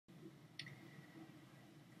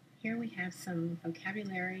Here we have some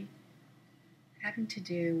vocabulary having to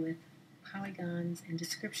do with polygons and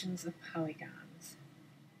descriptions of polygons.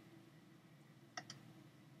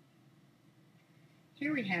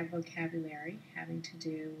 Here we have vocabulary having to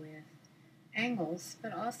do with angles,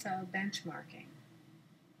 but also benchmarking.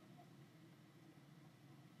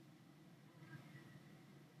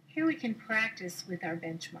 Here we can practice with our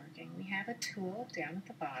benchmarking. We have a tool down at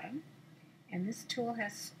the bottom, and this tool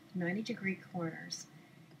has 90-degree corners.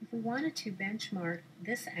 If we wanted to benchmark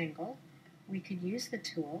this angle, we could use the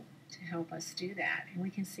tool to help us do that, and we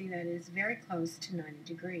can see that it is very close to 90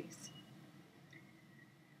 degrees.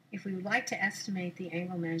 If we would like to estimate the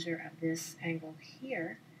angle measure of this angle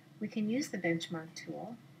here, we can use the benchmark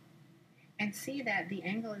tool and see that the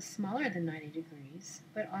angle is smaller than 90 degrees,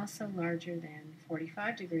 but also larger than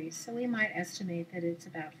 45 degrees, so we might estimate that it's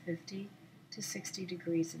about 50 to 60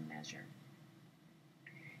 degrees in measure.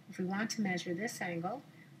 If we want to measure this angle,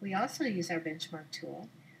 we also use our benchmark tool.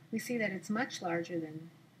 We see that it's much larger than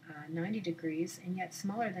 90 degrees and yet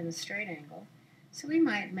smaller than a straight angle, so we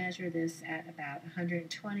might measure this at about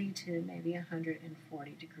 120 to maybe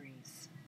 140 degrees.